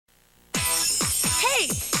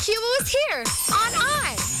Qubo's here, on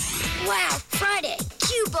I. Wow, Friday,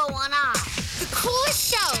 Qubo on I. The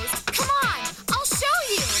coolest shows. Come on, I'll show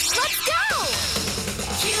you. Let's go.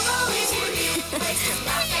 Qubo is your new place to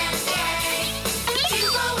laugh and play.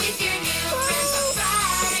 Qubo with your new friends on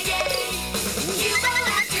Friday. Qubo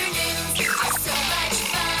afternoons are so much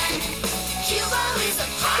fun. Qubo is a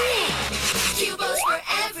party. Qubo's for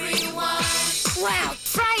everyone. Wow,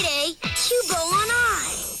 Friday, Qubo on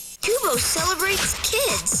I. Qubo celebrates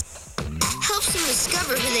kids, helps them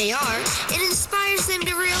discover who they are, and inspires them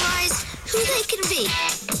to realize who they can be.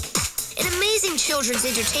 An amazing children's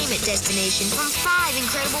entertainment destination from 5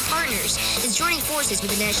 incredible partners is joining forces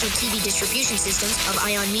with the national TV distribution systems of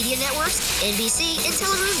Ion Media Networks, NBC, and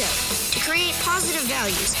Telemundo to create positive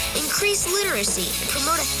values, increase literacy, and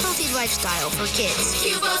promote a healthy lifestyle for kids.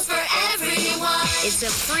 Qubo's for everyone. It's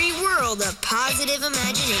a free world of positive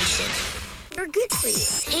imagination. They're good for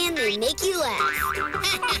you, and they make you laugh.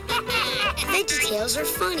 VeggieTales are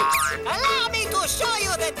funny. Allow me to show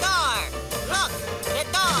you the door. Look, the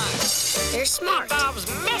door. They're smart. Involves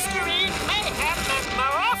mystery, mayhem, and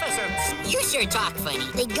maleficence. You sure talk funny.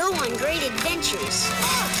 They go on great adventures.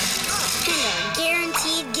 And are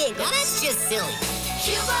guaranteed giggles. Now that's just silly.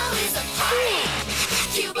 Qubo is a party.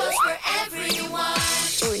 Qubo's for everyone.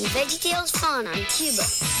 Join VeggieTales fun on Qubo.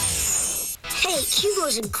 Hey,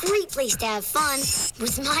 Qubo's a great place to have fun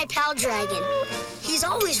with my pal Dragon. He's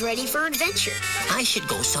always ready for adventure. I should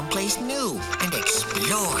go someplace new and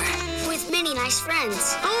explore. With many nice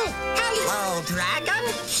friends. Oh, hello,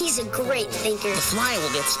 Dragon. He's a great thinker. The fly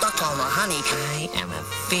will get stuck on the honey. I am a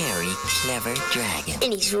very clever dragon.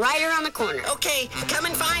 And he's right around the corner. Okay, come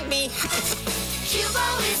and find me. Qubo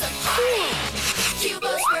is a party.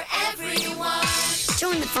 Qubo's for everyone.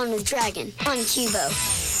 Join the fun with Dragon on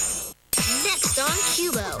Qubo. Next on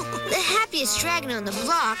Qubo, the happiest dragon on the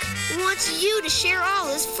block wants you to share all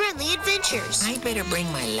his friendly adventures. I'd better bring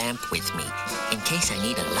my lamp with me. In case I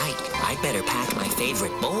need a light, I'd better pack my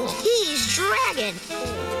favorite bowl. He's Dragon.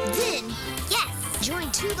 Then, yes,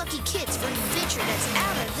 join 2 lucky kids for an adventure that's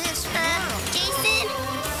out of this world. Jason,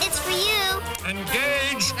 it's for you.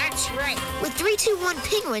 Engage! That's right. With 321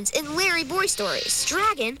 Penguins and Larry Boy Stories.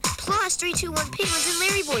 Dragon plus 321 Penguins and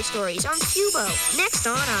Larry Boy Stories on Qubo. Next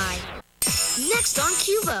on I. Next on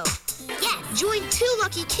Qubo. Yes. Join 2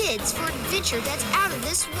 lucky kids for an adventure that's out of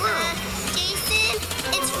this world. Jason,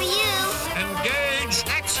 it's for you. Engage!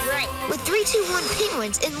 That's right. With 321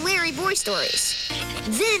 Penguins and Larry Boy Stories.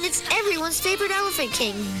 Then it's everyone's favorite Elephant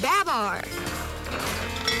King, Babar.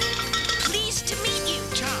 Pleased to meet you,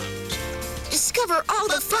 Charles. Discover all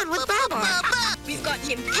the fun with Babar. We've got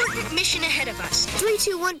an important mission ahead of us.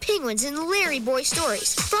 321 Penguins and Larry Boy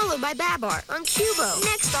Stories, followed by Babar on Qubo.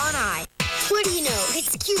 Next on I. What do you know?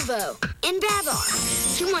 It's Qubo and Babar.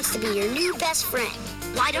 He wants to be your new best friend.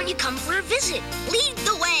 Why don't you come for a visit? Lead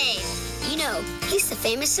the way. You know, he's the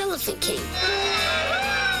famous Elephant King.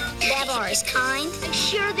 Babar is kind. And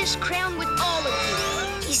share this crown with all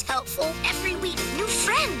of you. He's helpful. Every week, new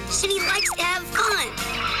friends. And he likes to have fun.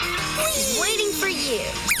 He's waiting for you.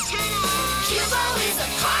 Qubo is a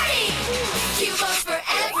party. Qubo's for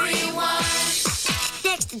everyone.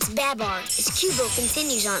 Next, it's Babar as Qubo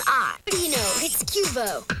continues on I. What do you know? It's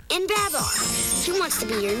Qubo and Babar. He wants to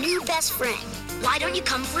be your new best friend. Why don't you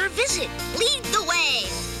come for a visit? Lead the way.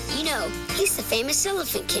 You know, he's the famous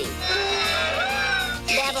Elephant King.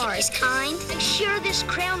 Babar is kind. And share this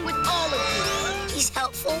crown with all of you. He's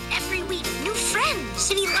helpful. Every week, new friends.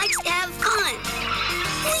 And he likes to have fun.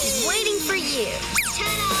 He's waiting for you.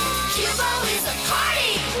 Qubo is a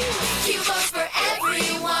party. Qubo's for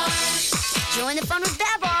everyone. Join the fun with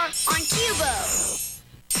Babar on Qubo.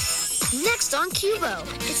 Next on Qubo,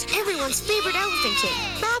 it's everyone's favorite Elephant King,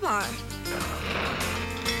 Babar.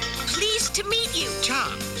 Pleased to meet you,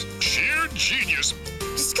 Charles. Sheer genius.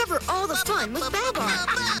 Discover all the fun with Babar.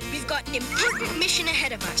 We've got an important mission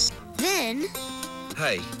ahead of us. Then,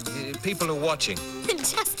 Hey, people are watching.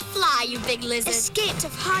 Just fly, you big lizard. escape to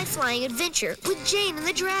high-flying adventure with Jane and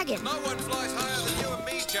the Dragon. No one flies higher than you and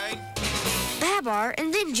me, Jane. Babar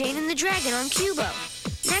and then Jane and the Dragon on Qubo.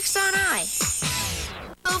 Next on I.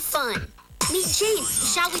 Oh, fun. Meet Jane,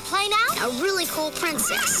 Shall we play now? a really cool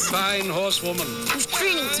princess Fine horsewoman. who's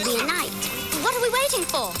training to be a knight. What are we waiting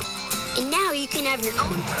for? And now you can have your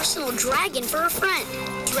own personal dragon for a friend.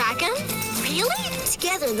 Dragon? Really?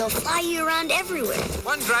 Together, they'll fly you around everywhere,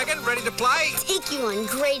 One dragon ready to play. take you on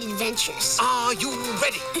great adventures. Are you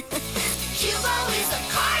ready? Qubo is a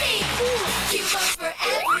party. Qubo's for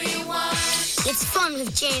everyone. It's fun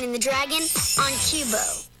with Jane and the Dragon on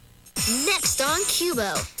Qubo. Next on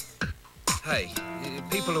Qubo. Hey,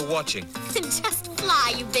 people are watching. Just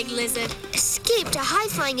fly, you big lizard. Escape Escape to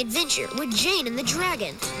high-flying adventure with Jane and the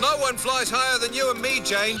Dragon. No one flies higher than you and me,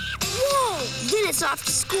 Jane. Whoa! Then it's off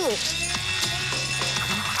to school.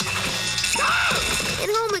 And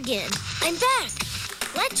home again. I'm back.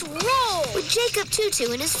 Let's roll with Jacob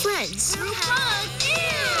Tutu and his friends. He's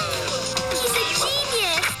a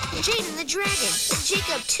genius. Jane and the Dragon and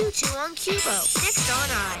Jacob Tutu on Qubo. Next on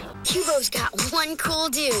Qubo's got one cool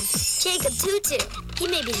dude, Jacob Tutu. He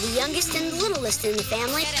may be the youngest and littlest in the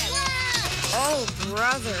family. Oh,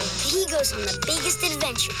 brother. He goes on the biggest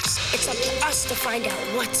adventures. It's up to us to find out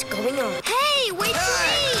what's going on. Hey, wait for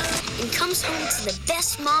me! And comes home to the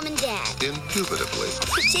best mom and dad. Indubitably.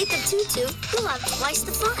 With Jacob Tutu, he'll have twice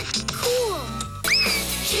the fun. Cool.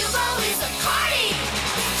 Qubo is a party.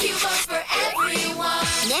 Qubo's for everyone.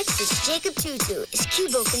 Next is Jacob Tutu as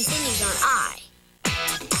Qubo continues on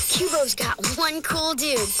Qubo's got one cool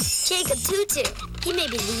dude, Jacob Tutu. He may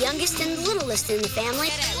be the youngest and littlest in the family.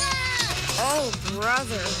 Oh,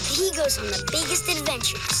 brother. He goes on the biggest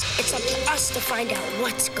adventures. It's up to us to find out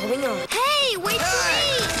what's going on. Hey, wait for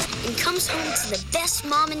me! And comes home to the best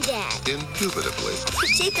mom and dad. Indubitably.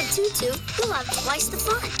 With Jacob Tutu, he'll have twice the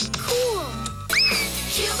fun. Cool.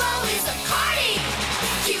 Qubo is a party.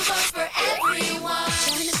 Qubo's for everyone.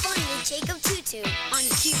 Join the fun with Jacob Tutu on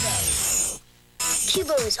Qubo.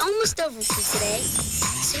 Qubo is almost over for today,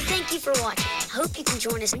 so thank you for watching. I hope you can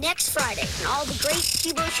join us next Friday, and all the great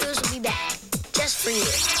Qubo shows will be back, just for you.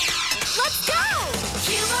 Let's go!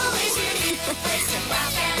 Qubo is your new place to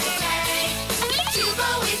laugh and play. Qubo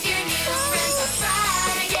with your new friends on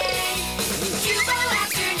Friday. Qubo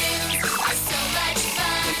afternoons are so much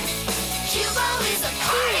fun. Qubo is a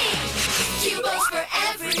party. Qubo's for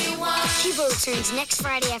everyone. Qubo returns next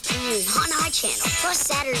Friday afternoon on iChannel, plus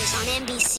Saturdays on NBC.